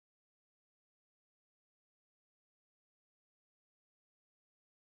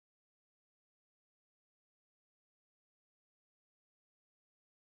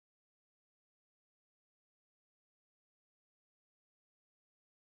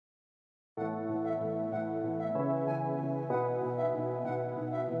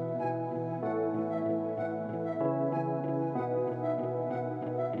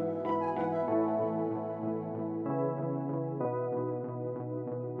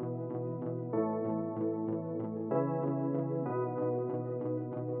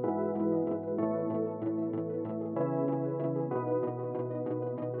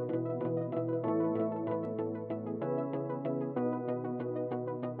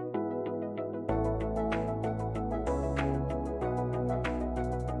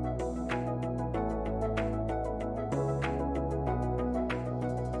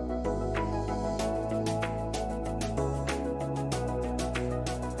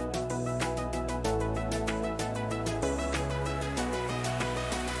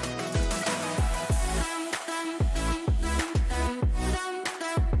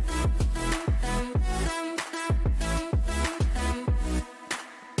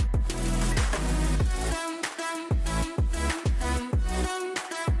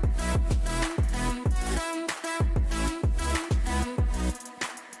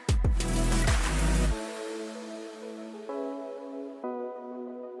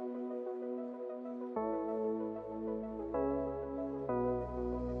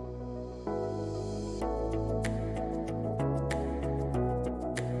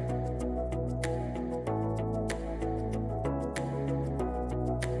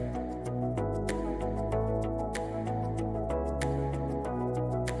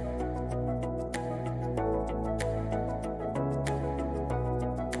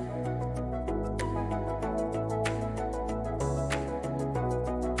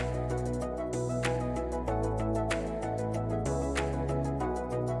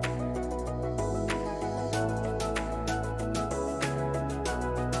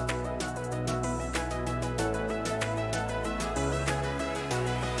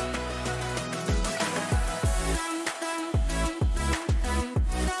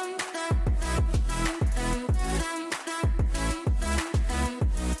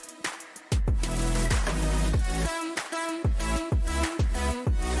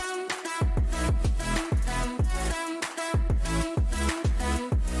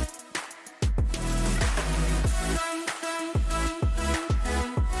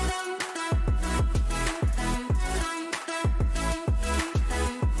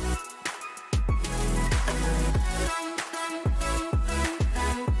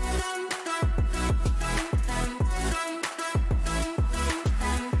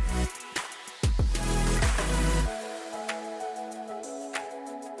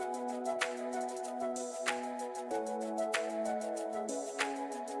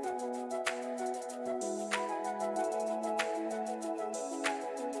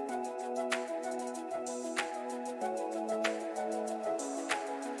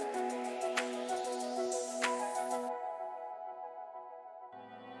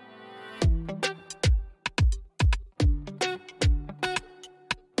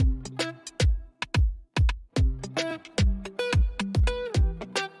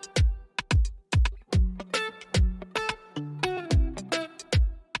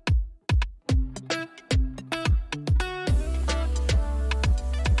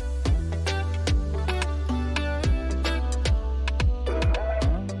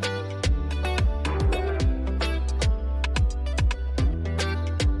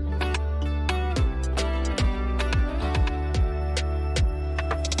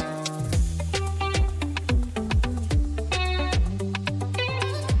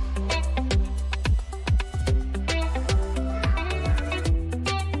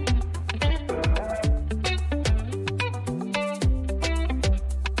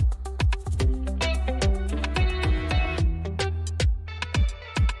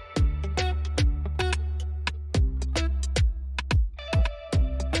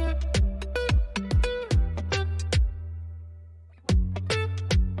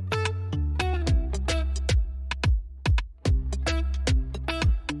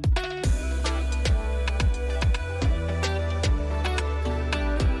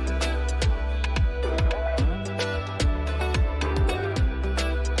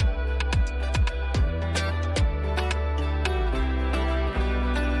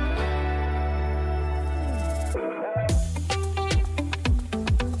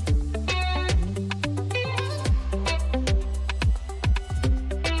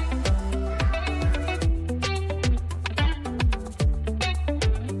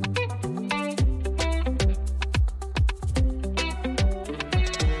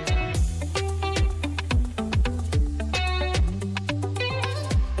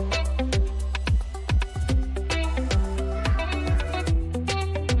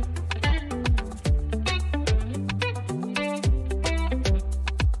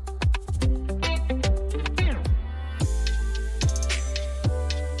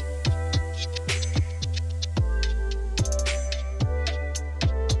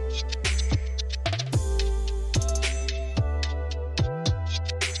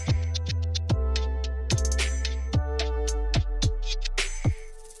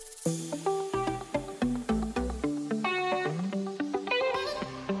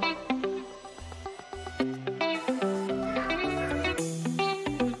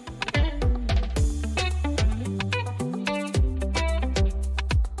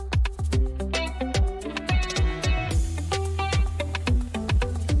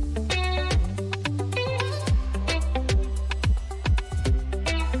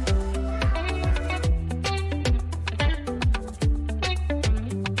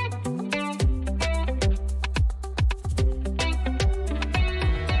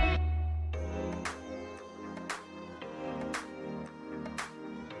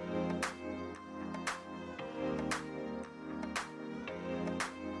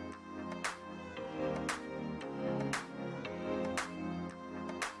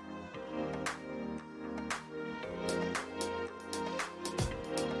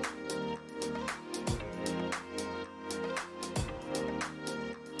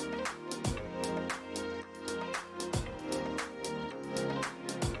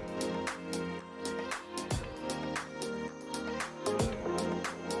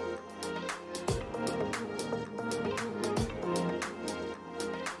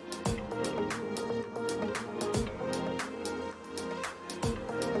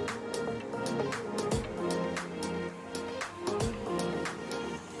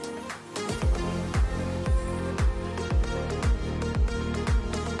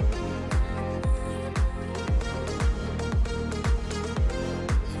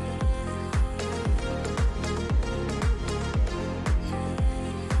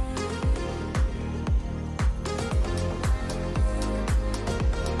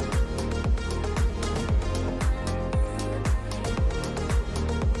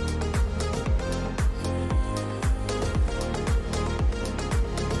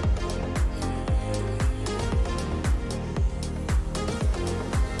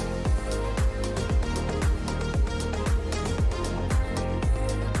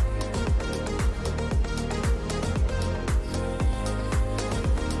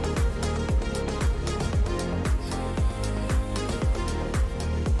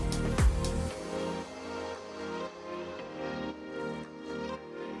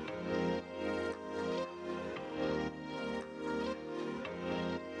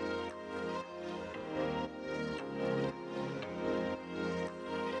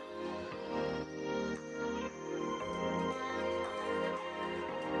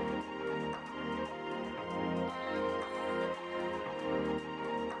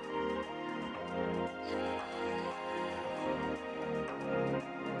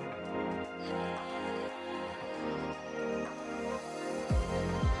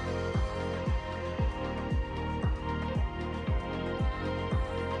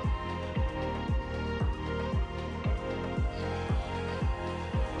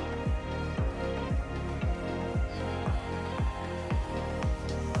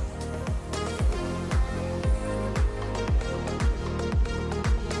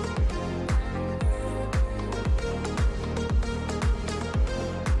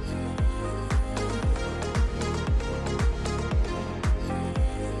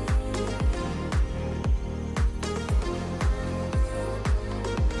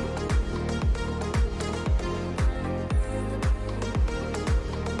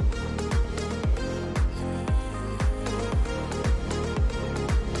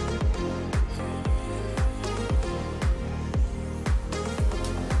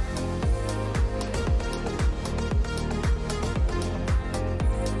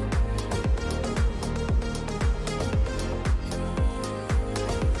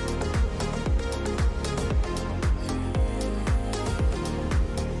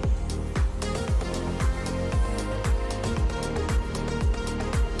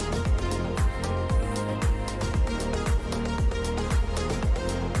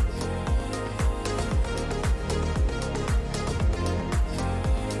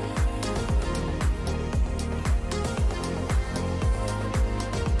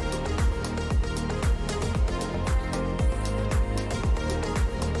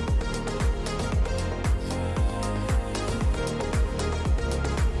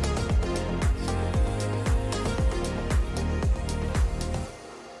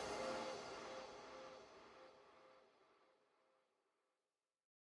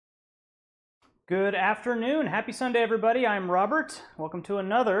Good afternoon. Happy Sunday, everybody. I'm Robert. Welcome to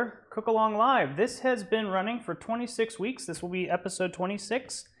another Cook Along Live. This has been running for 26 weeks. This will be episode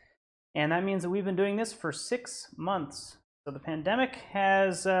 26, and that means that we've been doing this for 6 months. So the pandemic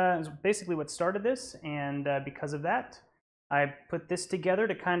is basically what started this, and because of that, I put this together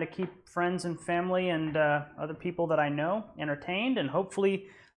to kind of keep friends and family and other people that I know entertained and hopefully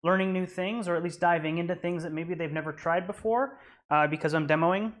learning new things, or at least diving into things that maybe they've never tried before, because I'm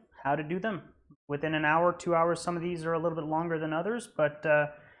demoing how to do them within an hour, 2 hours. Some of these are a little bit longer than others, but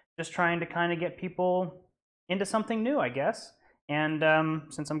just trying to kind of get people into something new, I guess. And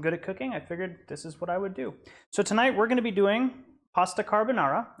since I'm good at cooking, I figured this is what I would do. So tonight we're going to be doing pasta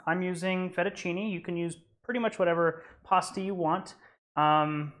carbonara. I'm using fettuccine. You can use pretty much whatever pasta you want.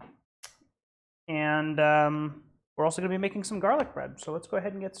 We're also going to be making some garlic bread. So let's go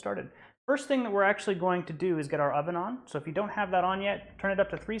ahead and get started. First thing that we're actually going to do is get our oven on. So if you don't have that on yet, turn it up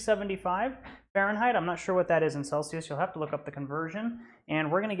to 375 Fahrenheit. I'm not sure what that is in Celsius. You'll have to look up the conversion.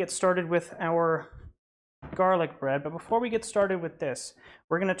 And we're going to get started with our garlic bread. But before we get started with this,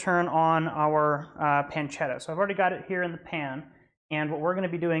 we're going to turn on our pancetta. So I've already got it here in the pan. And what we're going to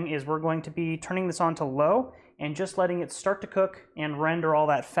be doing is we're going to be turning this on to low and just letting it start to cook and render all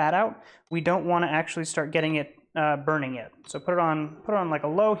that fat out. We don't want to actually start getting it burning it. So put it on like a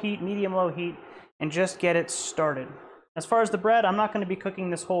low heat, medium low heat, and just get it started. As far as the bread, I'm not going to be cooking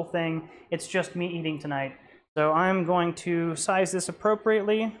this whole thing. It's just me eating tonight. So I'm going to size this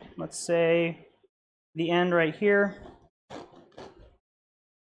appropriately. Let's say the end right here.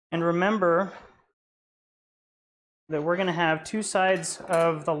 And remember that we're going to have two sides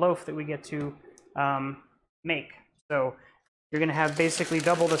of the loaf that we get to make. So you're going to have basically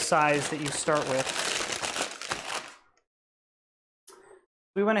double the size that you start with.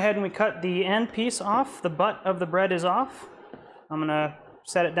 We went ahead and we cut the end piece off. The butt of the bread is off. I'm going to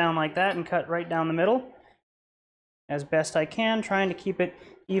set it down like that and cut right down the middle as best I can, trying to keep it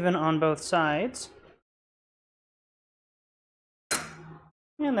even on both sides.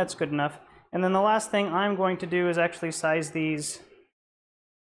 And that's good enough. And then the last thing I'm going to do is actually size these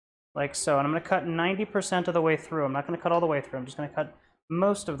like so. And I'm going to cut 90% of the way through. I'm not going to cut all the way through. I'm just going to cut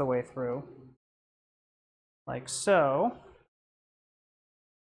most of the way through, like so.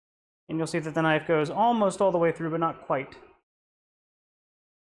 And you'll see that the knife goes almost all the way through, but not quite.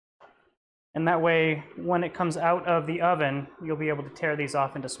 And that way, when it comes out of the oven, you'll be able to tear these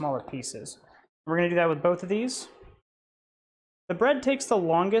off into smaller pieces. We're going to do that with both of these. The bread takes the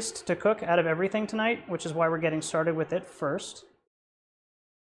longest to cook out of everything tonight, which is why we're getting started with it first.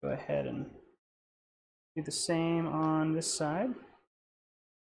 Go ahead and do the same on this side.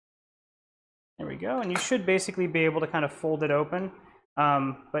 There we go. And you should basically be able to kind of fold it open.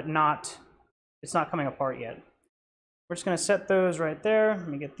 But it's not coming apart yet. We're just going to set those right there. Let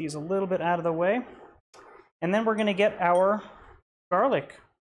me get these a little bit out of the way. And then we're going to get our garlic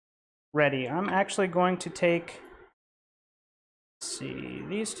ready. I'm actually going to take, let's see,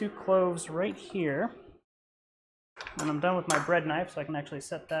 these two cloves right here. And I'm done with my bread knife, so I can actually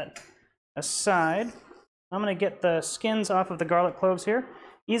set that aside. I'm going to get the skins off of the garlic cloves here.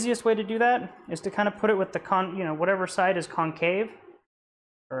 Easiest way to do that is to kind of put it with the whatever side is concave.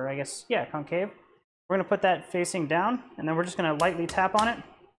 Or I guess, yeah, concave. We're going to put that facing down, and then we're just going to lightly tap on it.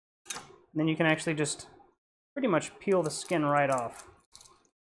 And then you can actually just pretty much peel the skin right off.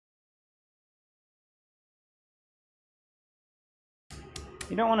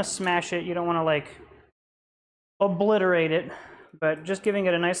 You don't want to smash it. You don't want to, like, obliterate it. But just giving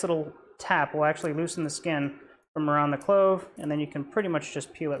it a nice little tap will actually loosen the skin from around the clove, and then you can pretty much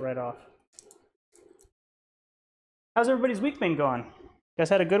just peel it right off. How's everybody's week been going? You guys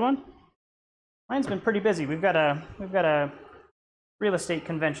had a good one? Mine's been pretty busy. We've got a real estate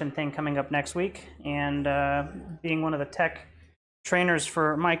convention thing coming up next week, and being one of the tech trainers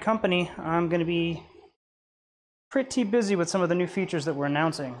for my company, I'm going to be pretty busy with some of the new features that we're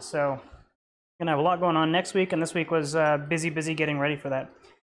announcing. So I'm going to have a lot going on next week, and this week was busy getting ready for that.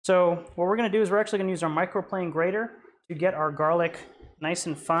 So what we're going to do is we're actually going to use our microplane grater to get our garlic nice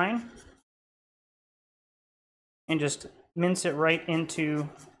and fine, and just mince it right into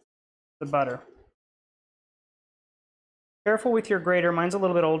the butter. Careful with your grater. Mine's a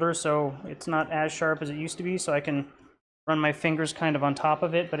little bit older, so it's not as sharp as it used to be, so I can run my fingers kind of on top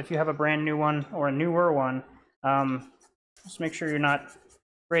of it. But if you have a brand new one or a newer one, just make sure you're not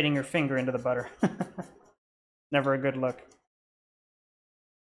grating your finger into the butter. Never a good look.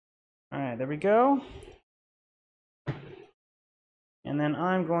 All right, there we go. And then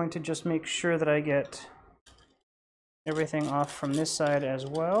I'm going to just make sure that I get everything off from this side as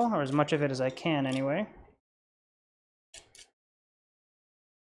well, or as much of it as I can anyway.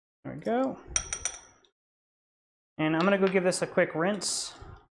 There we go. And I'm gonna go give this a quick rinse.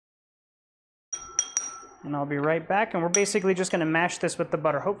 And I'll be right back. And we're basically just gonna mash this with the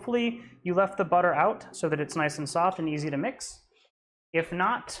butter. Hopefully you left the butter out so that it's nice and soft and easy to mix. If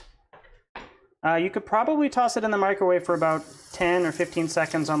not, you could probably toss it in the microwave for about 10 or 15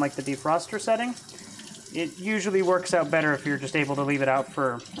 seconds on like the defroster setting. It usually works out better if you're just able to leave it out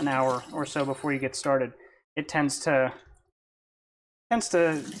for an hour or so before you get started. It tends to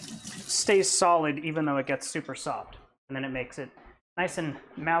stay solid even though it gets super soft. And then it makes it nice and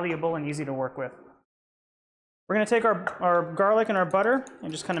malleable and easy to work with. We're going to take our garlic and our butter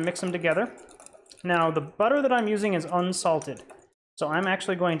and just kind of mix them together. Now, the butter that I'm using is unsalted. So I'm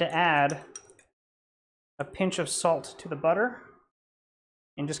actually going to add a pinch of salt to the butter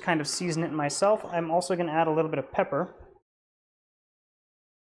and just kind of season it myself. I'm also going to add a little bit of pepper.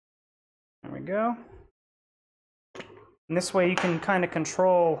 There we go. And this way you can kind of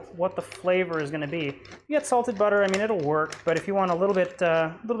control what the flavor is going to be. If you get salted butter, I mean, it'll work, but if you want a little bit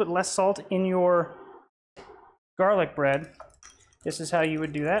less salt in your garlic bread, this is how you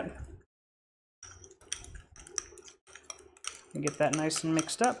would do that. And get that nice and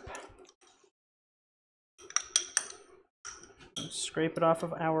mixed up. Scrape it off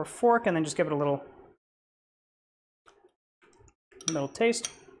of our fork and then just give it a little taste.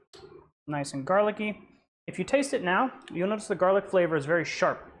 Nice and garlicky. If you taste it now, you'll notice the garlic flavor is very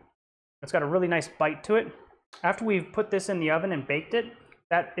sharp. It's got a really nice bite to it. After we've put this in the oven and baked it,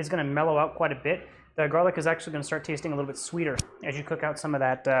 that is going to mellow out quite a bit. The garlic is actually going to start tasting a little bit sweeter as you cook out some of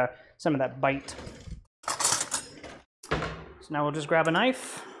that bite. So now we'll just grab a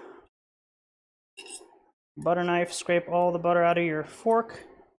knife, butter knife, scrape all the butter out of your fork.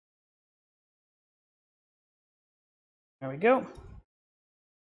 There we go.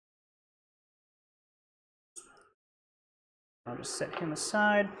 I'll just set him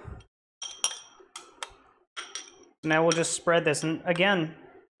aside. Now we'll just spread this, and again,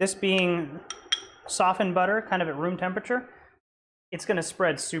 this being softened butter, kind of at room temperature, it's going to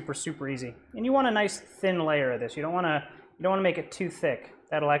spread super, super easy. And you want a nice thin layer of this. You don't want to make it too thick.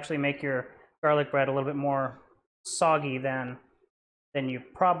 That'll actually make your garlic bread a little bit more soggy than you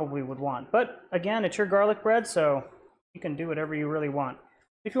probably would want. But again, it's your garlic bread, so you can do whatever you really want.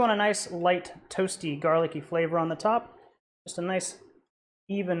 If you want a nice, light, toasty, garlicky flavor on the top, just a nice,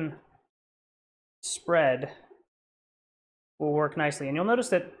 even spread will work nicely. And you'll notice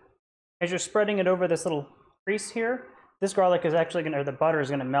that as you're spreading it over this little crease here, this garlic is actually going to, or the butter is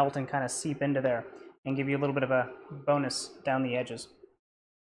going to melt and kind of seep into there and give you a little bit of a bonus down the edges.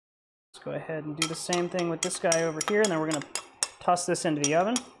 Let's go ahead and do the same thing with this guy over here, and then we're going to toss this into the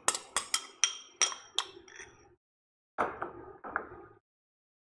oven.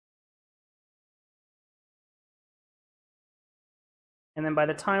 And then by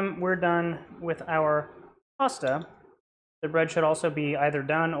the time we're done with our pasta, the bread should also be either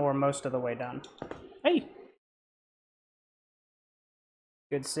done or most of the way done. Hey!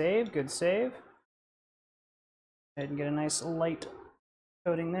 Good save, good save. Go ahead and get a nice light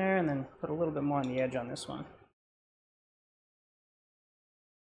coating there, and then put a little bit more on the edge on this one.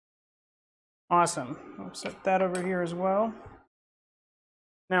 Awesome. I'll set that over here as well.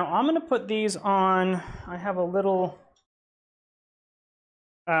 Now I'm going to put these on, I have a little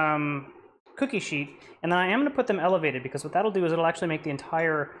cookie sheet, and then I am going to put them elevated, because what that'll do is it'll actually make the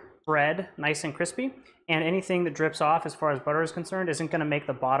entire bread nice and crispy, and anything that drips off as far as butter is concerned isn't going to make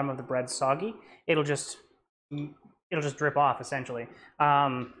the bottom of the bread soggy. It'll just drip off, essentially.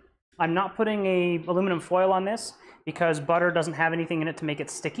 I'm not putting a aluminum foil on this because butter doesn't have anything in it to make it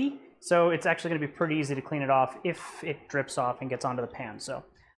sticky, so it's actually going to be pretty easy to clean it off if it drips off and gets onto the pan. So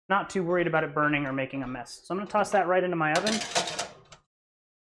not too worried about it burning or making a mess. So I'm going to toss that right into my oven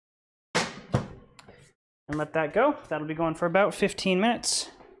and let that go. That'll be going for about 15 minutes.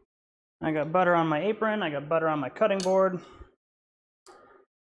 I got butter on my apron, I got butter on my cutting board.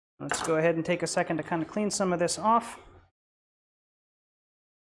 Let's go ahead and take a second to kind of clean some of this off.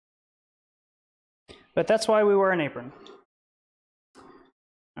 But that's why we wear an apron.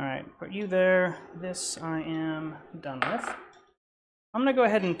 All right, put you there. This I am done with. I'm gonna go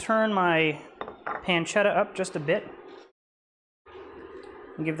ahead and turn my pancetta up just a bit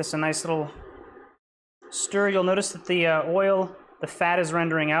and give this a nice little stir. You'll notice that the oil, the fat is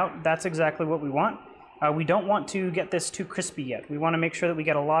rendering out. That's exactly what we want. We don't want to get this too crispy yet. We want to make sure that we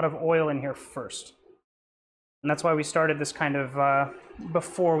get a lot of oil in here first. And that's why we started this kind of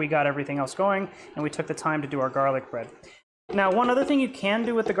before we got everything else going, and we took the time to do our garlic bread. Now, one other thing you can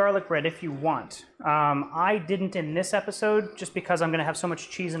do with the garlic bread if you want, I didn't in this episode just because I'm going to have so much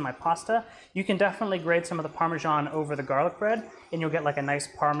cheese in my pasta. You can definitely grate some of the Parmesan over the garlic bread, and you'll get like a nice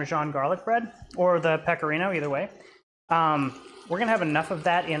Parmesan garlic bread, or the Pecorino, either way. We're going to have enough of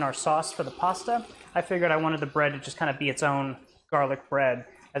that in our sauce for the pasta. I figured I wanted the bread to just kind of be its own garlic bread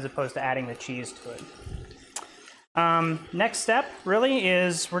as opposed to adding the cheese to it. Next step really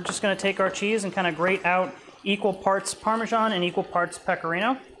is we're just going to take our cheese and kind of grate out equal parts Parmesan and equal parts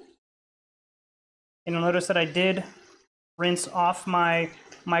Pecorino. And you'll notice that I did rinse off my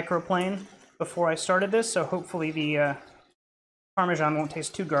microplane before I started this, so hopefully the Parmesan won't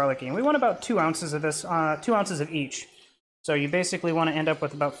taste too garlicky. And we want about 2 ounces of this, 2 ounces of each. So you basically want to end up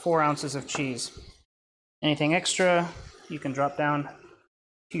with about 4 ounces of cheese. Anything extra, you can drop down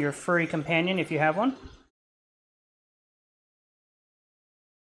to your furry companion if you have one.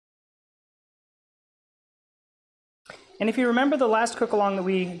 And if you remember the last cook-along that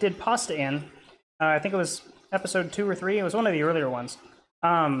we did pasta in, I think it was episode 2 or 3, it was one of the earlier ones.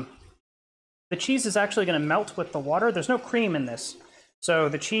 The cheese is actually going to melt with the water. There's no cream in this. So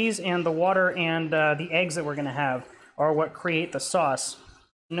the cheese and the water and the eggs that we're going to have are what create the sauce.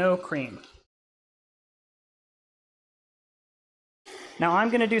 No cream. Now I'm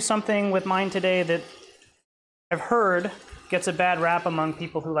going to do something with mine today that I've heard gets a bad rap among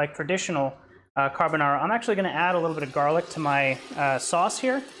people who like traditional carbonara. I'm actually going to add a little bit of garlic to my sauce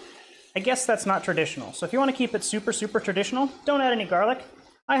here. I guess that's not traditional. So if you want to keep it super, super traditional, don't add any garlic.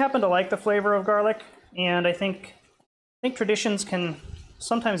 I happen to like the flavor of garlic, and I think traditions can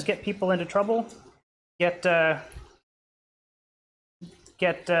sometimes get people into trouble, get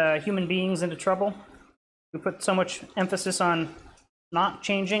human beings into trouble. We put so much emphasis on not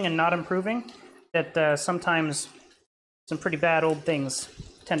changing and not improving that sometimes some pretty bad old things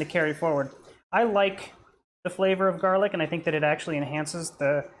tend to carry forward. I like the flavor of garlic, and I think that it actually enhances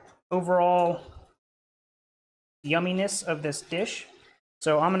the overall yumminess of this dish.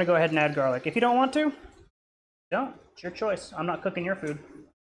 So I'm going to go ahead and add garlic. If you don't want to, don't. It's your choice. I'm not cooking your food.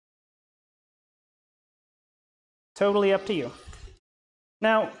 Totally up to you.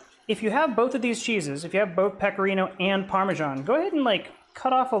 Now, if you have both of these cheeses, if you have both Pecorino and Parmesan, go ahead and like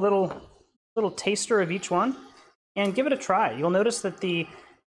cut off a little taster of each one and give it a try. You'll notice that the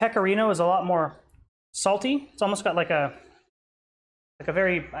Pecorino is a lot more salty. It's almost got like a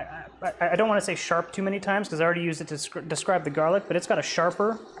very, I don't want to say sharp too many times because I already used it to describe the garlic, but it's got a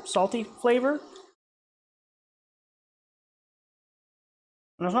sharper, salty flavor.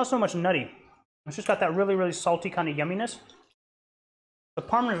 And it's not so much nutty. It's just got that really, really salty kind of yumminess. The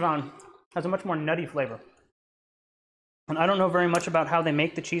Parmesan has a much more nutty flavor. And I don't know very much about how they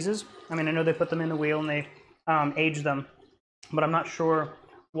make the cheeses. I mean, I know they put them in the wheel and they age them, but I'm not sure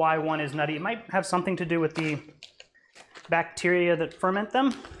why one is nutty. It might have something to do with the bacteria that ferment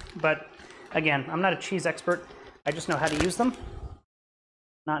them, but again, I'm not a cheese expert. I just know how to use them,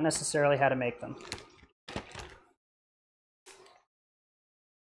 not necessarily how to make them.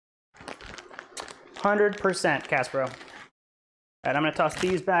 100% Caspero. All right, I'm going to toss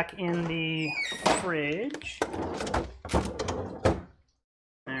these back in the fridge.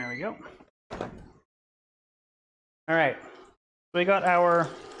 There we go. All right, so we got our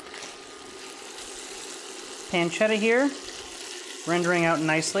pancetta here, rendering out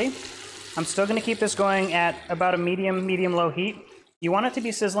nicely. I'm still going to keep this going at about a medium-low heat. You want it to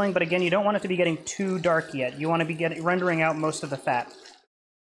be sizzling, but again, you don't want it to be getting too dark yet. You want to be rendering out most of the fat.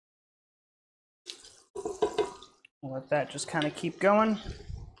 We'll let that just kind of keep going.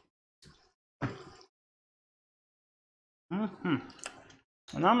 And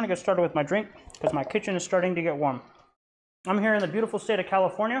now I'm going to get started with my drink because my kitchen is starting to get warm. I'm here in the beautiful state of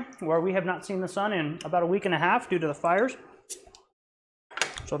California where we have not seen the sun in about a week and a half due to the fires.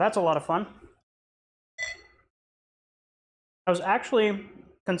 So that's a lot of fun. I was actually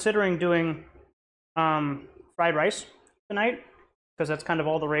considering doing fried rice tonight because that's kind of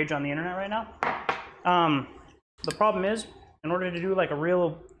all the rage on the internet right now. The problem is, in order to do like a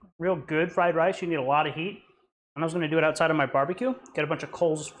real good fried rice, you need a lot of heat. And I was going to do it outside of my barbecue, get a bunch of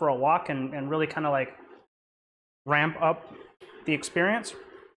coals for a wok, and really kind of like ramp up the experience.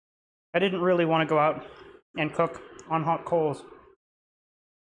 I didn't really want to go out and cook on hot coals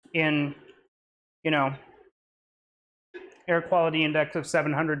in, you know, air quality index of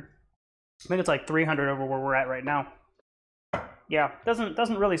 700. I think it's like 300 over where we're at right now. Yeah,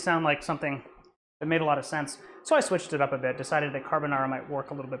 doesn't really sound like something that made a lot of sense. So I switched it up a bit, decided that carbonara might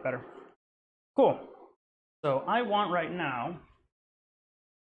work a little bit better. Cool. So I want right now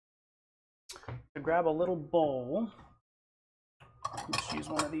to grab a little bowl. Let's use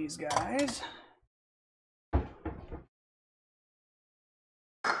one of these guys.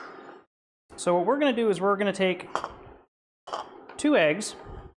 so what we're going to do is we're going to take 2 eggs,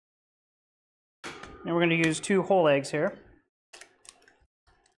 and we're going to use 2 whole eggs here.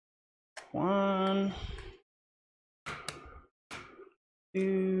 1,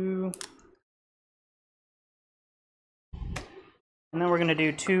 2, and then we're going to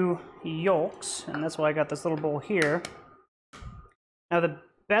do 2 yolks, and that's why I got this little bowl here. Now the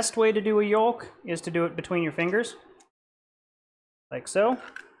best way to do a yolk is to do it between your fingers, like so,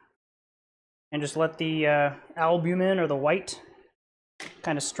 and just let the albumin or the white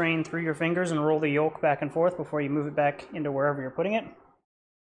kind of strain through your fingers and roll the yolk back and forth before you move it back into wherever you're putting it.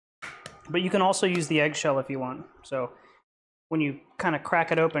 But you can also use the eggshell if you want. So when you kind of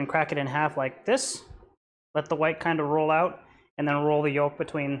crack it open, crack it in half like this, let the white kind of roll out, and then roll the yolk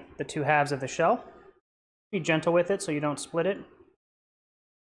between the 2 halves of the shell. Be gentle with it so you don't split it.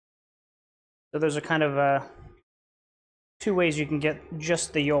 So those are kind of 2 ways you can get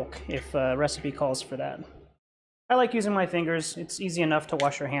just the yolk if a recipe calls for that. I like using my fingers. It's easy enough to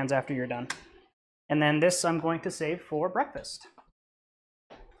wash your hands after you're done. And then this I'm going to save for breakfast.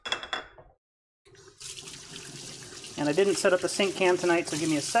 And I didn't set up the sink cam tonight, so give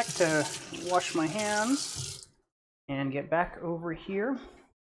me a sec to wash my hands and get back over here.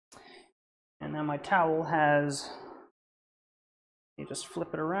 And now my towel has, you just flip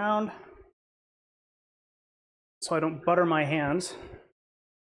it around so I don't butter my hands.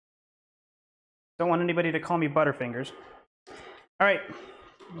 Don't want anybody to call me Butterfingers. All right,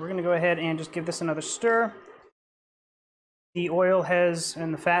 we're gonna go ahead and just give this another stir. The oil has,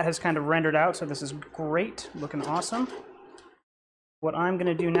 and the fat has kind of rendered out, so this is great, looking awesome. What I'm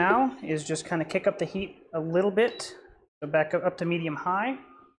gonna do now is just kind of kick up the heat a little bit, so back up to medium high.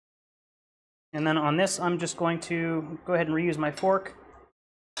 And then on this, I'm just going to go ahead and reuse my fork.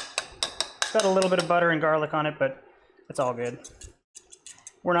 It's got a little bit of butter and garlic on it, but it's all good.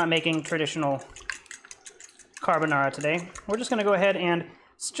 We're not making traditional carbonara today. We're just gonna go ahead and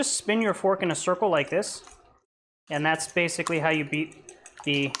just spin your fork in a circle like this. And that's basically how you beat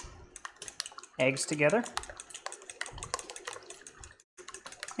the eggs together.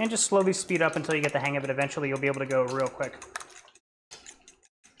 And just slowly speed up until you get the hang of it. Eventually you'll be able to go real quick.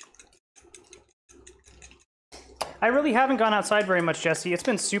 I really haven't gone outside very much, Jesse. It's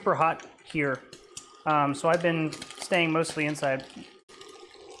been super hot here. So I've been staying mostly inside.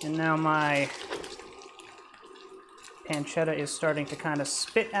 And now my pancetta is starting to kind of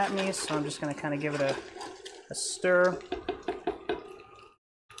spit at me, so I'm just going to kind of give it a stir.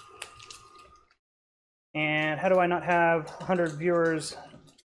 And how do I not have 100 viewers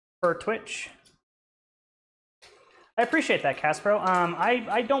per Twitch? I appreciate that, Caspero.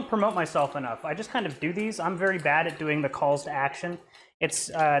 I don't promote myself enough. I just kind of do these. I'm very bad at doing the calls to action. It's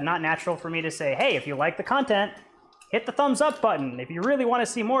not natural for me to say, hey, if you like the content, hit the thumbs up button. If you really want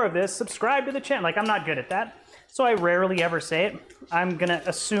to see more of this, subscribe to the channel. Like, I'm not good at that. So I rarely ever say it. I'm going to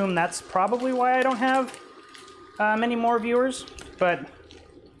assume that's probably why I don't have many more viewers. But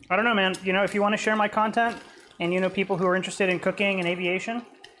I don't know, man. You know, if you want to share my content and you know people who are interested in cooking and aviation,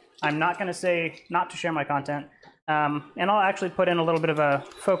 I'm not going to say not to share my content. And I'll actually put in a little bit of a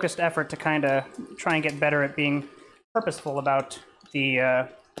focused effort to kind of try and get better at being purposeful about the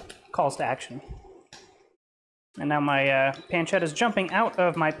calls to action. And now my pancetta is jumping out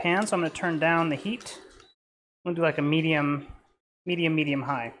of my pan, so I'm going to turn down the heat. I'm going to do like a medium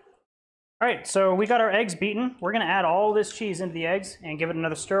high. All right, so we got our eggs beaten. We're going to add all this cheese into the eggs and give it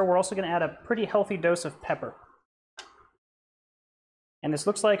another stir. We're also going to add a pretty healthy dose of pepper. And this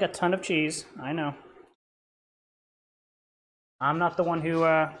looks like a ton of cheese, I know. I'm not the one who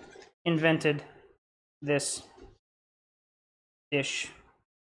invented this dish.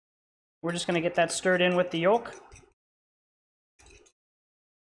 We're just going to get that stirred in with the yolk.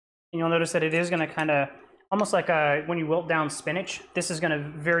 And you'll notice that it is going to kind of, almost like when you wilt down spinach, this is going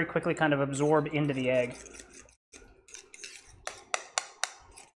to very quickly kind of absorb into the egg.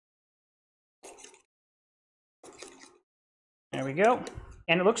 There we go.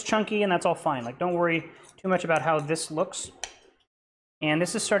 And it looks chunky, and that's all fine. Like, don't worry too much about how this looks. And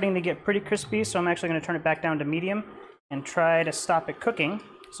this is starting to get pretty crispy, so I'm actually going to turn it back down to medium and try to stop it cooking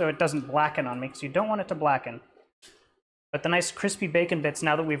so it doesn't blacken on me, because you don't want it to blacken. But the nice crispy bacon bits,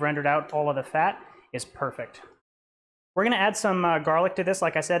 now that we've rendered out all of the fat, is perfect. We're going to add some garlic to this.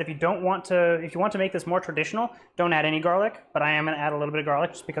 Like I said, if you want to make this more traditional, don't add any garlic, but I am going to add a little bit of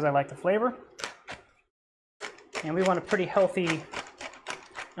garlic just because I like the flavor. And we want a pretty healthy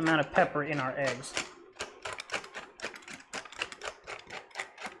amount of pepper in our eggs.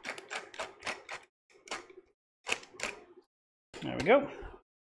 There we go.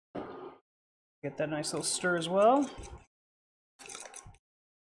 Get that nice little stir as well.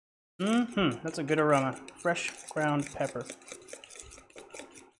 That's a good aroma. Fresh ground pepper.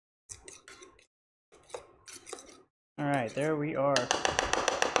 All right, there we are.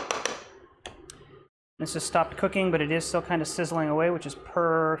 This has stopped cooking, but it is still kind of sizzling away, which is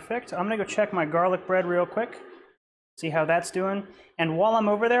perfect. I'm gonna go check my garlic bread real quick, see how that's doing. And while I'm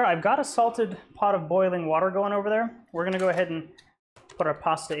over there, I've got a salted pot of boiling water going over there. We're gonna go ahead and put our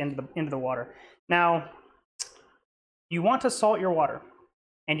pasta into the water. Now, you want to salt your water,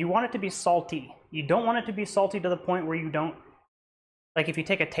 and you want it to be salty. You don't want it to be salty to the point where you don't, like if you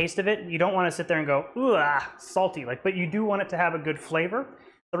take a taste of it, you don't want to sit there and go, ooh, salty. But you do want it to have a good flavor.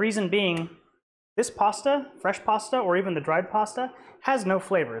 The reason being, this pasta, fresh pasta, or even the dried pasta, has no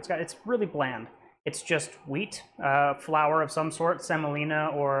flavor. It's really bland. It's just wheat, flour of some sort, semolina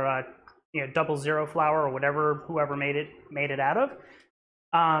or 00 flour or whatever whoever made it out of.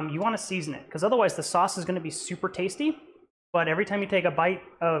 You want to season it, because otherwise the sauce is going to be super tasty, but every time you take a bite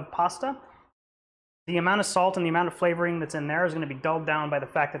of pasta, the amount of salt and the amount of flavoring that's in there is going to be dulled down by the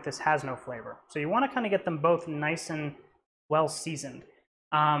fact that this has no flavor. So you want to kind of get them both nice and well seasoned.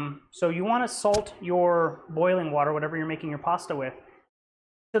 So you want to salt your boiling water, whatever you're making your pasta with,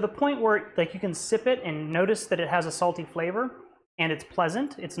 to the point where you can sip it and notice that it has a salty flavor and it's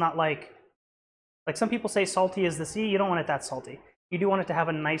pleasant. It's not like some people say salty is the sea. You don't want it that salty. You do want it to have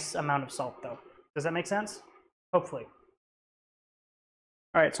a nice amount of salt, though. Does that make sense? Hopefully.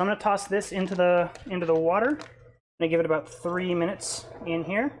 All right, so I'm going to toss this into the water. I'm going to give it about 3 minutes in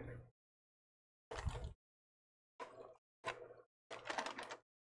here.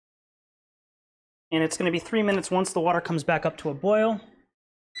 And it's going to be 3 minutes once the water comes back up to a boil.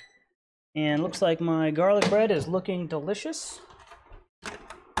 And looks like my garlic bread is looking delicious.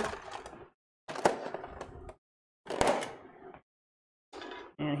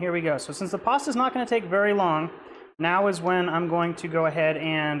 And here we go. So since the pasta is not going to take very long, now is when I'm going to go ahead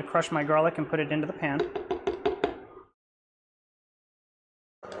and crush my garlic and put it into the pan.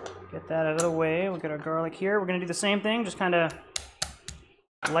 Get that out of the way. We'll get our garlic here. We're going to do the same thing, just kind of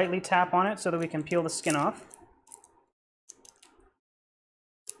lightly tap on it so that we can peel the skin off.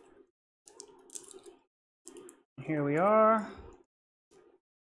 Here we are.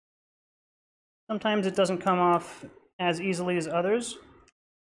 Sometimes it doesn't come off as easily as others,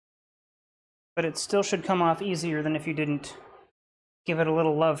 but it still should come off easier than if you didn't give it a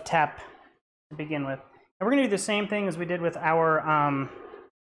little love tap to begin with. And we're going to do the same thing as we did with our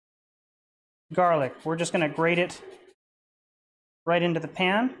garlic. We're just going to grate it right into the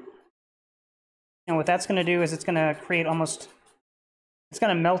pan. And what that's going to do is it's going to create almost, it's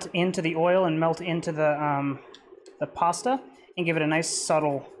going to melt into the oil and melt into the pasta and give it a nice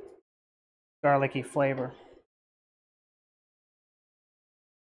subtle garlicky flavor.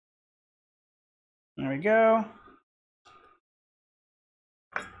 There we go.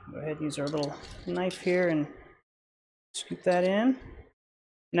 Go ahead and use our little knife here and scoop that in.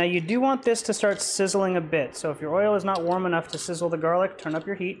 Now you do want this to start sizzling a bit. So if your oil is not warm enough to sizzle the garlic, turn up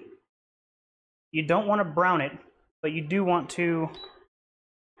your heat. You don't want to brown it, but you do want to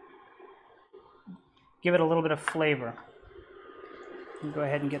give it a little bit of flavor. Go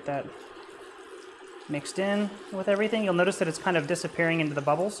ahead and get that mixed in with everything. You'll notice that it's kind of disappearing into the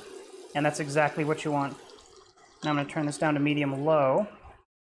bubbles, and that's exactly what you want. Now I'm going to turn this down to medium-low.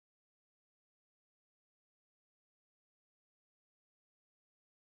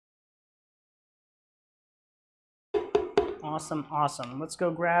 Awesome, awesome. Let's go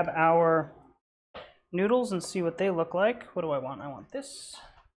grab our noodles and see what they look like. What do I want? I want this.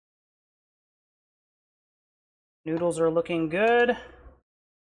 Noodles are looking good.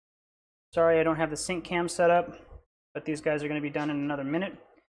 Sorry, I don't have the sync cam set up, but these guys are going to be done in another minute.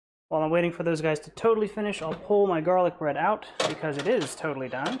 While I'm waiting for those guys to totally finish, I'll pull my garlic bread out because it is totally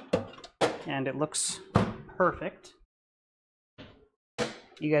done and it looks perfect.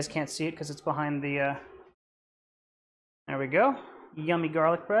 You guys can't see it because it's behind the there we go. Yummy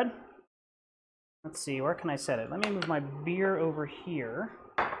garlic bread. Let's see, where can I set it? Let me move my beer over here.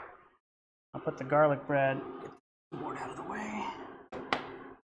 I'll put the garlic bread board out of the way.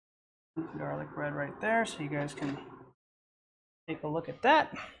 Garlic bread right there so you guys can take a look at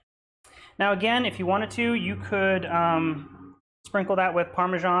that. Now again, if you wanted to, you could sprinkle that with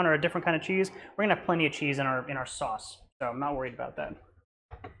Parmesan or a different kind of cheese. We're gonna have plenty of cheese in our sauce, so I'm not worried about that.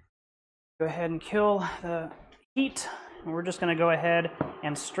 Go ahead and kill the heat, and we're just gonna go ahead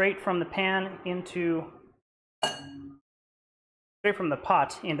and straight from the pan into, straight from the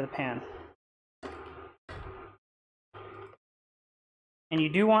pot into the pan. And you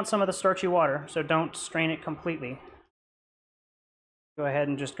do want some of the starchy water, so don't strain it completely. Go ahead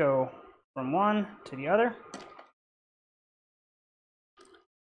and just go from one to the other.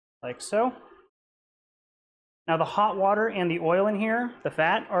 like so. Now the hot water and the oil in here, the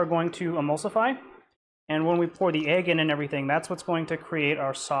fat, are going to emulsify. And when we pour the egg in and everything, that's what's going to create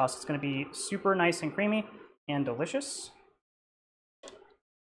our sauce. It's going to be super nice and creamy and delicious.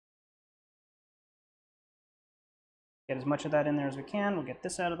 Get as much of that in there as we can. We'll get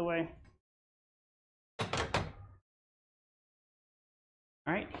this out of the way.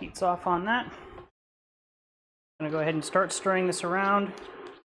 All right, heat's off on that. I'm going to go ahead and start stirring this around.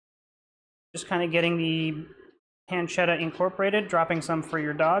 Just kind of getting the pancetta incorporated, dropping some for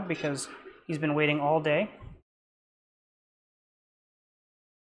your dog because he's been waiting all day.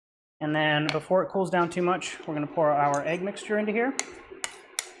 And then before it cools down too much, we're going to pour our egg mixture into here.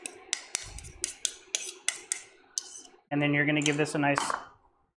 And then you're going to give this a nice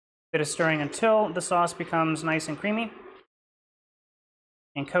bit of stirring until the sauce becomes nice and creamy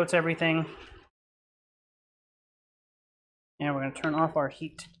and coats everything. And we're going to turn off our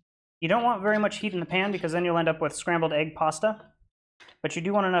heat. You don't want very much heat in the pan because then you'll end up with scrambled egg pasta. But you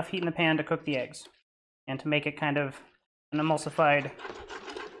do want enough heat in the pan to cook the eggs and to make it kind of an emulsified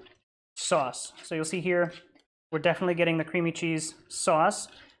sauce. So you'll see here, we're definitely getting the creamy cheese sauce.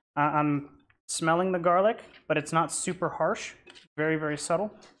 I'm smelling the garlic, but it's not super harsh. Very, very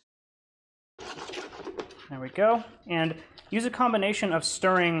subtle. There we go. And use a combination of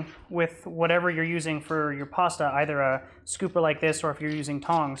stirring with whatever you're using for your pasta, either a scooper like this or if you're using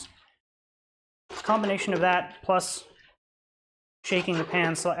tongs. Combination of that plus shaking the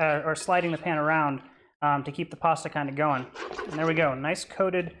pan or sliding the pan around to keep the pasta kind of going. And there we go, nice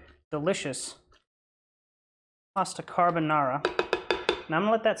coated, delicious pasta carbonara. Now I'm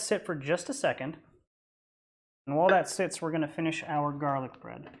gonna let that sit for just a second. And while that sits, we're gonna finish our garlic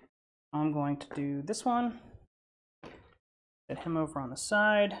bread. I'm going to do this one. Set him over on the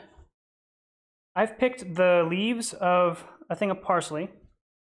side. I've picked the leaves of a thing of parsley.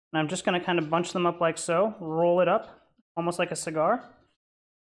 And I'm just going to kind of bunch them up like so, roll it up, almost like a cigar.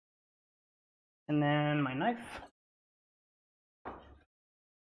 And then my knife.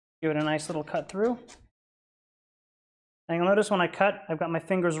 Give it a nice little cut through. And you'll notice when I cut, I've got my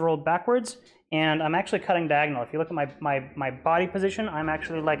fingers rolled backwards, and I'm actually cutting diagonal. If you look at my body position, I'm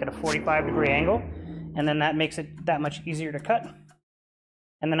actually like at a 45-degree angle, and then that makes it that much easier to cut.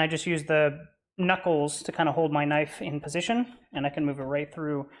 And then I just use the knuckles to kind of hold my knife in position, and I can move it right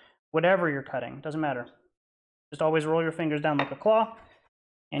through whatever you're cutting. Doesn't matter. Just always roll your fingers down like a claw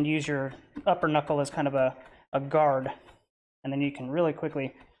and use your upper knuckle as kind of a guard, and then you can really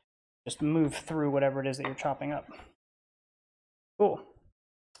quickly just move through whatever it is that you're chopping up. Cool.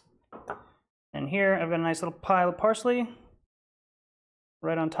 And here I've got a nice little pile of parsley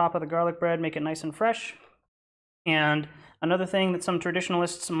right on top of the garlic bread, make it nice and fresh. And another thing that some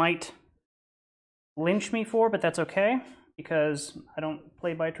traditionalists might lynch me for, but that's okay, because I don't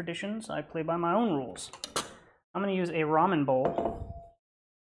play by traditions, I play by my own rules. I'm going to use a ramen bowl,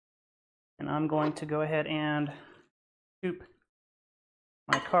 and I'm going to go ahead and scoop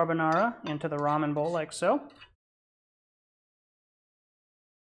my carbonara into the ramen bowl like so.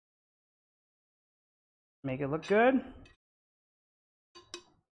 Make it look good.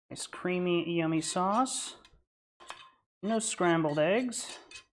 Nice creamy, yummy sauce. No scrambled eggs.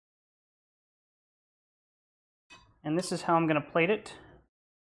 And this is how I'm going to plate it.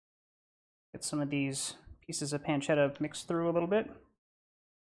 Get some of these pieces of pancetta mixed through a little bit.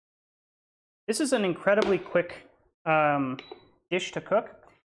 This is an incredibly quick dish to cook.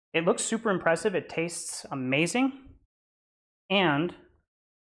 It looks super impressive. It tastes amazing. And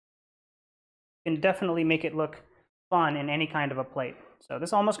you can definitely make it look fun in any kind of a plate. So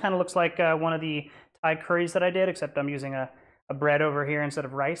this almost kind of looks like one of the Thai curries that I did, except I'm using a bread over here instead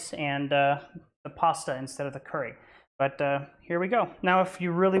of rice, and the pasta instead of the curry. But here we go. Now, if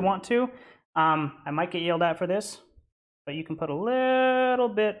you really want to, I might get yelled at for this, but you can put a little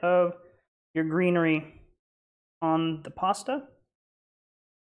bit of your greenery on the pasta,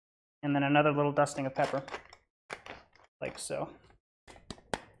 and then another little dusting of pepper, like so.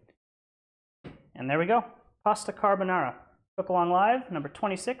 And there we go. Pasta carbonara. Cook Along Live, number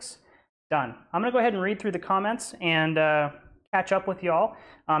 26, done. I'm going to go ahead and read through the comments and catch up with y'all.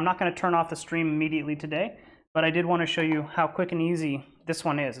 I'm not going to turn off the stream immediately today, but I did want to show you how quick and easy this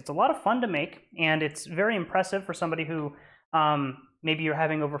one is. It's a lot of fun to make, and it's very impressive for somebody who maybe you're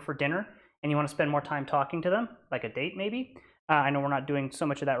having over for dinner and you want to spend more time talking to them, like a date maybe. I know we're not doing so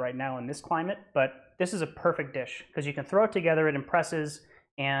much of that right now in this climate, but this is a perfect dish because you can throw it together, it impresses,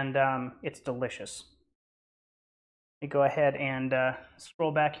 and it's delicious. Let me go ahead and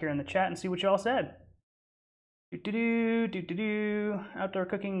scroll back here in the chat and see what y'all said. Outdoor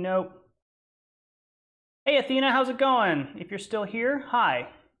cooking, nope. Hey Athena, how's it going? If you're still here, hi.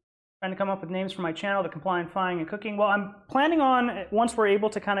 Trying to come up with names for my channel, the Complying and Cooking. Well, I'm planning on, once we're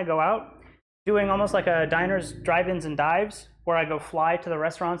able to kind of go out, doing almost like a diners, drive-ins and dives, where I go fly to the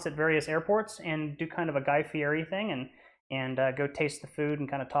restaurants at various airports and do kind of a Guy Fieri thing and go taste the food and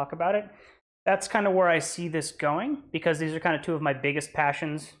kind of talk about it. That's kind of where I see this going, because these are kind of two of my biggest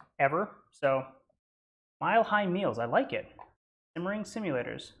passions ever. So, Mile High Meals, I like it. Simmering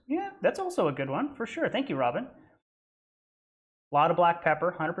Simulators. Yeah, that's also a good one, for sure. Thank you, Robin. A lot of black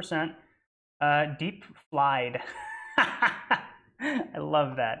pepper, 100%. Deep fried. I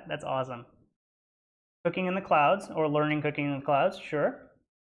love that. That's awesome. Cooking in the clouds, or learning cooking in the clouds, sure.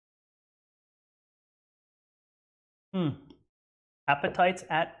 Appetites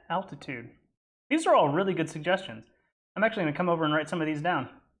at altitude. These are all really good suggestions. I'm actually going to come over and write some of these down.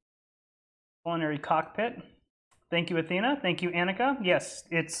 Culinary cockpit. Thank you, Athena. Thank you, Annika. Yes,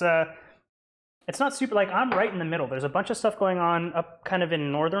 it's not super, like, I'm right in the middle. There's a bunch of stuff going on up kind of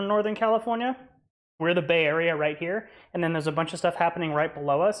in northern California. We're the Bay Area right here. And then there's a bunch of stuff happening right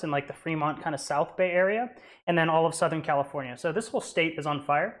below us in like the Fremont kind of South Bay area. And then all of Southern California. So this whole state is on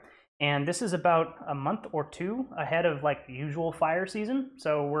fire. And this is about a month or two ahead of like the usual fire season.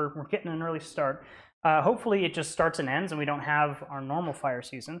 So we're getting an early start. Hopefully it just starts and ends and we don't have our normal fire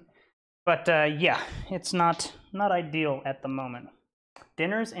season. But yeah, it's not ideal at the moment.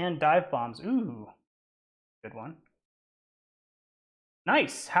 Dinners and dive bombs. Ooh, good one.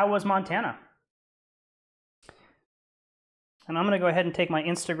 Nice. How was Montana? And I'm going to go ahead and take my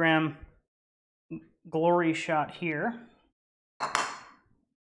Instagram glory shot here.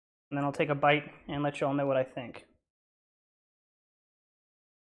 And then I'll take a bite and let you all know what I think.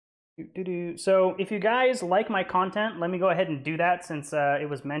 So if you guys like my content, let me go ahead and do that since it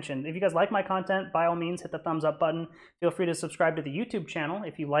was mentioned. If you guys like my content, by all means, hit the thumbs up button. Feel free to subscribe to the YouTube channel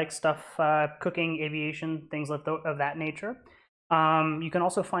if you like stuff, cooking, aviation, things of that nature. You can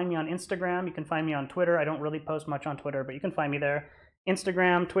also find me on Instagram. You can find me on Twitter. I don't really post much on Twitter, but you can find me there.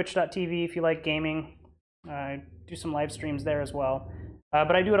 Instagram, twitch.tv if you like gaming. I do some live streams there as well.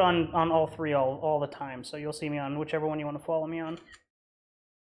 But I do it on all three all the time, so you'll see me on whichever one you want to follow me on.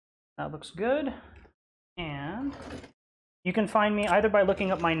 That looks good. And you can find me either by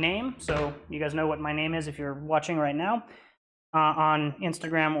looking up my name, so you guys know what my name is if you're watching right now, on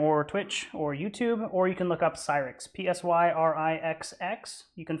Instagram or Twitch or YouTube, or you can look up Cyrix, P-S-Y-R-I-X-X.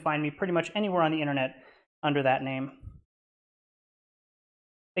 You can find me pretty much anywhere on the internet under that name.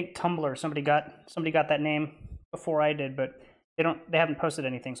 I think Tumblr, somebody got that name before I did, but they haven't posted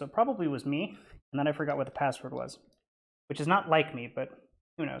anything, so it probably was me, and then I forgot what the password was, which is not like me, but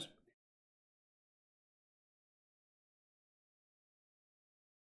who knows.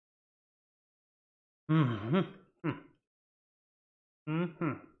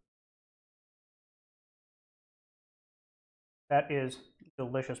 That is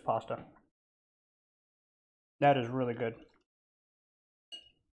delicious pasta. That is really good.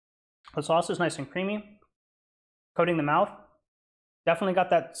 The sauce is nice and creamy, coating the mouth. Definitely got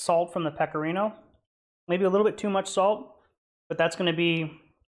that salt from the Pecorino. Maybe a little bit too much salt, but that's probably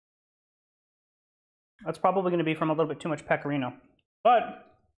going to be from a little bit too much Pecorino. But,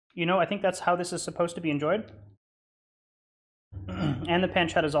 you know, I think that's how this is supposed to be enjoyed. And the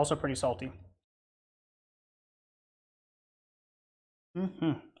pancetta is also pretty salty.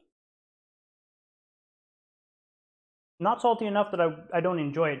 Not salty enough that I don't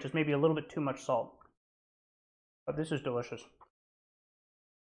enjoy it, just maybe a little bit too much salt. But this is delicious.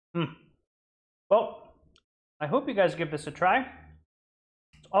 Well, I hope you guys give this a try.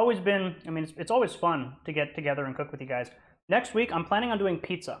 It's always been, I mean, it's always fun to get together and cook with you guys. Next week, I'm planning on doing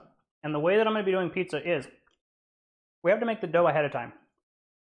pizza. And the way that I'm going to be doing pizza is, we have to make the dough ahead of time.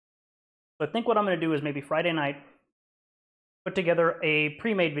 So I think what I'm going to do is maybe Friday night, put together a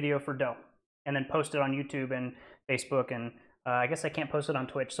pre-made video for dough, and then post it on YouTube and Facebook, and I guess I can't post it on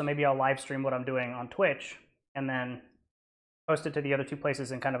Twitch, so maybe I'll live stream what I'm doing on Twitch, and then post it to the other two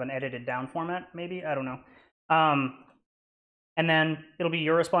places in kind of an edited down format, maybe, I don't know. And then it'll be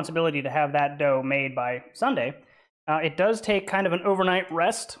your responsibility to have that dough made by Sunday. It does take kind of an overnight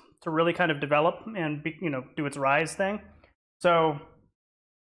rest to really kind of develop and do its rise thing. So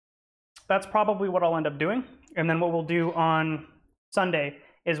that's probably what I'll end up doing. And then what we'll do on Sunday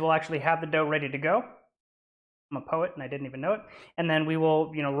is we'll actually have the dough ready to go. I'm a poet and I didn't even know it. And then we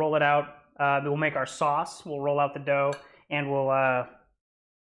will, roll it out. We'll make our sauce. We'll roll out the dough and we'll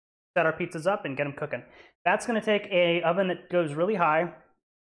set our pizzas up and get them cooking. That's going to take a oven that goes really high.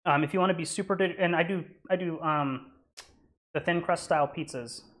 If you want to be super, and I do the thin crust style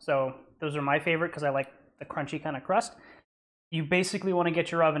pizzas. So those are my favorite because I like the crunchy kind of crust. You basically want to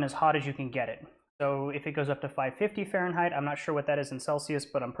get your oven as hot as you can get it. So if it goes up to 550 Fahrenheit, I'm not sure what that is in Celsius,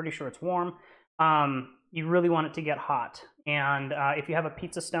 but I'm pretty sure it's warm. You really want it to get hot. And if you have a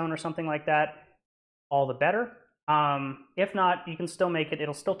pizza stone or something like that, all the better. If not, you can still make it.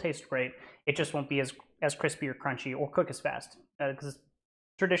 It'll still taste great. It just won't be as crispy or crunchy or cook as fast, because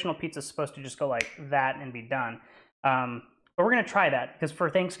traditional pizza is supposed to just go like that and be done. But we're going to try that, because for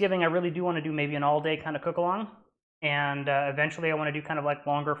Thanksgiving, I really do want to do maybe an all-day kind of cook-along. And eventually I want to do kind of like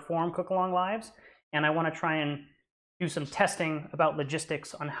longer form cook-along lives. And I want to try and do some testing about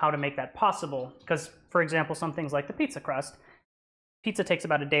logistics on how to make that possible. Because, for example, some things like the pizza crust, pizza takes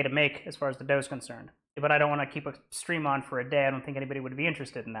about a day to make as far as the dough is concerned. But I don't want to keep a stream on for a day. I don't think anybody would be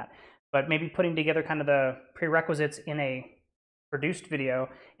interested in that. But maybe putting together kind of the prerequisites in a produced video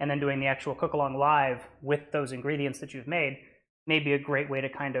and then doing the actual cook-along live with those ingredients that you've made may be a great way to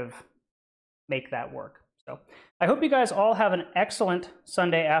kind of make that work. So I hope you guys all have an excellent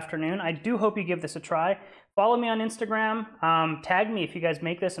Sunday afternoon. I do hope you give this a try. Follow me on Instagram. Tag me if you guys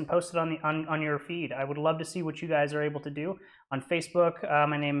make this and post it on your feed. I would love to see what you guys are able to do. On Facebook,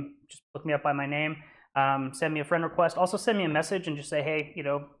 my name, just look me up by my name. Send me a friend request. Also send me a message and just say, hey, you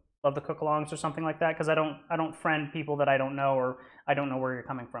know, love the cook-alongs or something like that, because I don't friend people that I don't know, or I don't know where you're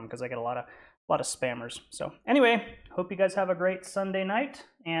coming from, because I get a lot of spammers. So anyway, hope you guys have a great Sunday night,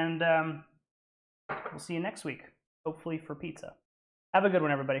 and we'll see you next week, hopefully for pizza. Have a good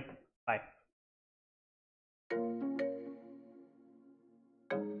one, everybody. Bye.